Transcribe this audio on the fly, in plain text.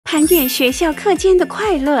盘点学校课间的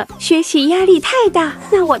快乐，学习压力太大，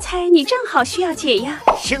那我猜你正好需要解压。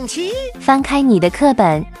星期一，翻开你的课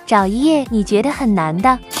本，找一页你觉得很难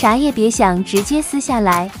的，啥也别想，直接撕下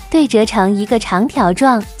来，对折成一个长条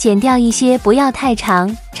状，剪掉一些，不要太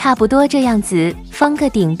长，差不多这样子，封个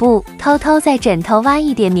顶部，偷偷在枕头挖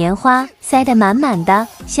一点棉花，塞得满满的，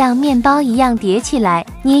像面包一样叠起来，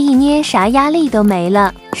捏一捏，啥压力都没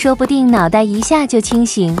了，说不定脑袋一下就清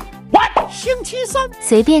醒。星期三，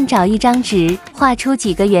随便找一张纸，画出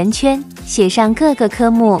几个圆圈，写上各个科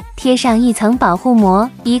目，贴上一层保护膜，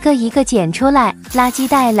一个一个剪出来，垃圾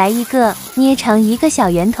袋来一个，捏成一个小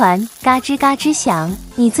圆团，嘎吱嘎吱响。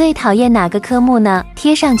你最讨厌哪个科目呢？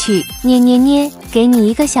贴上去，捏捏捏，给你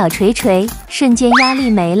一个小锤锤，瞬间压力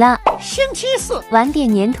没了。星期四，玩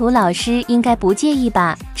点粘土，老师应该不介意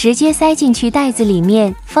吧？直接塞进去袋子里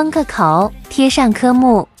面，封个口，贴上科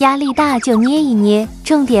目，压力大就捏一捏，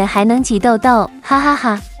重点还能挤痘痘，哈哈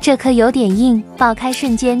哈！这颗有点硬，爆开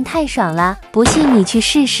瞬间太爽了，不信你去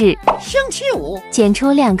试试。星期五，剪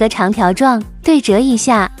出两个长条状，对折一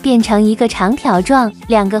下，变成一个长条状，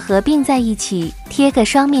两个合并在一起，贴个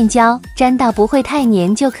双面胶，粘到不会太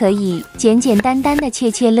黏就可以。简简单单的切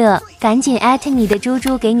切乐，赶紧@你的猪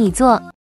猪给你做。